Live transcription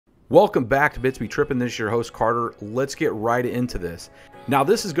Welcome back to Bits Be Trippin'. This is your host Carter. Let's get right into this. Now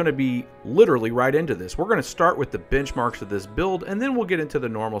this is going to be literally right into this. We're going to start with the benchmarks of this build, and then we'll get into the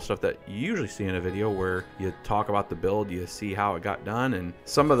normal stuff that you usually see in a video where you talk about the build, you see how it got done, and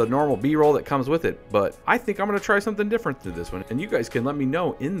some of the normal B-roll that comes with it. But I think I'm going to try something different through this one, and you guys can let me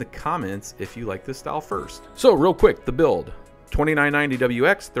know in the comments if you like this style first. So real quick, the build.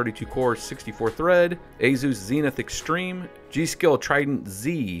 2990WX, 32 core, 64 thread, ASUS Zenith Extreme, G-Skill Trident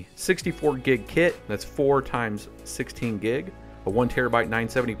Z, 64 gig kit, that's 4 times 16 gig, a 1TB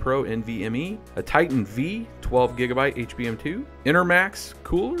 970 Pro NVMe, a Titan V, 12 GB HBM2, Intermax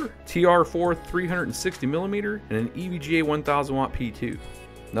cooler, TR4 360mm, and an EVGA 1000 watt P2.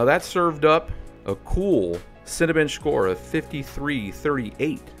 Now that served up a cool Cinebench score of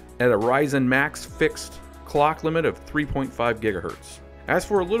 5338 at a Ryzen Max fixed clock limit of 3.5 gigahertz. As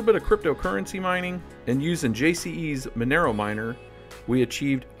for a little bit of cryptocurrency mining and using JCE's XMR Miner, we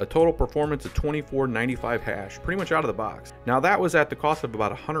achieved a total performance of 2495 hash, pretty much out of the box. Now that was at the cost of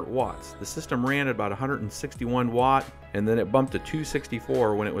about 100 watts. The system ran at about 161 watt, and then it bumped to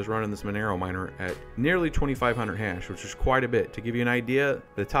 264 when it was running this XMR Miner at nearly 2500 hash, which is quite a bit. To give you an idea,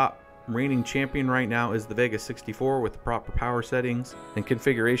 the top reigning champion right now is the Vega 64 with the proper power settings, and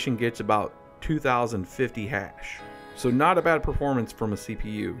configuration gets about 2050 hash. So not a bad performance from a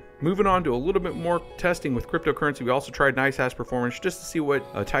CPU. Moving on to a little bit more testing with cryptocurrency, we also tried nice hash performance just to see what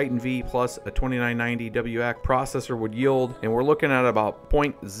a Titan V plus a 2990WX processor would yield, and we're looking at about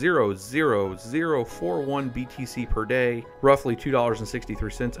 0.00041 BTC per day, roughly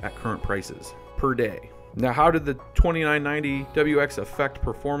 $2.63 at current prices per day. Now, how did the 2990WX affect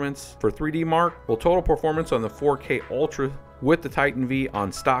performance for 3dmark? Well, total performance on the 4K Ultra with the Titan V on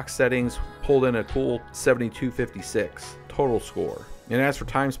stock settings pulled in a cool 7256 total score. And as for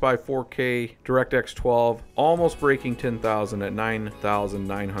TimeSpy 4K DirectX 12, almost breaking 10,000 at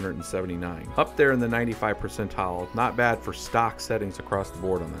 9,979. Up there in the 95 percentile, not bad for stock settings across the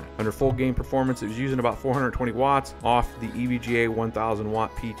board on that. Under full game performance, it was using about 420 watts off the EVGA 1000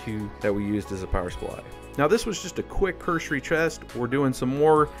 watt P2 that we used as a power supply. Now this was just a quick cursory test. We're doing some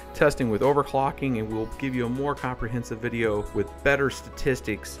more testing with overclocking, and we'll give you a more comprehensive video with better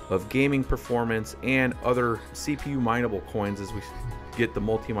statistics of gaming performance and other CPU mineable coins as we get the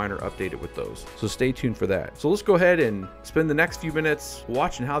multi-miner updated with those. So stay tuned for that. So let's go ahead and spend the next few minutes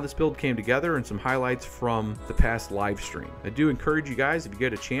watching how this build came together and some highlights from the past live stream. I do encourage you guys, if you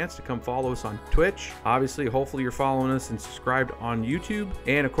get a chance, to come follow us on Twitch. Obviously, hopefully you're following us and subscribed on YouTube.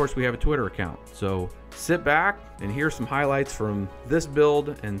 And of course, we have a Twitter account. So sit back and hear some highlights from this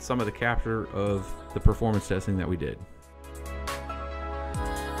build and some of the capture of the performance testing that we did.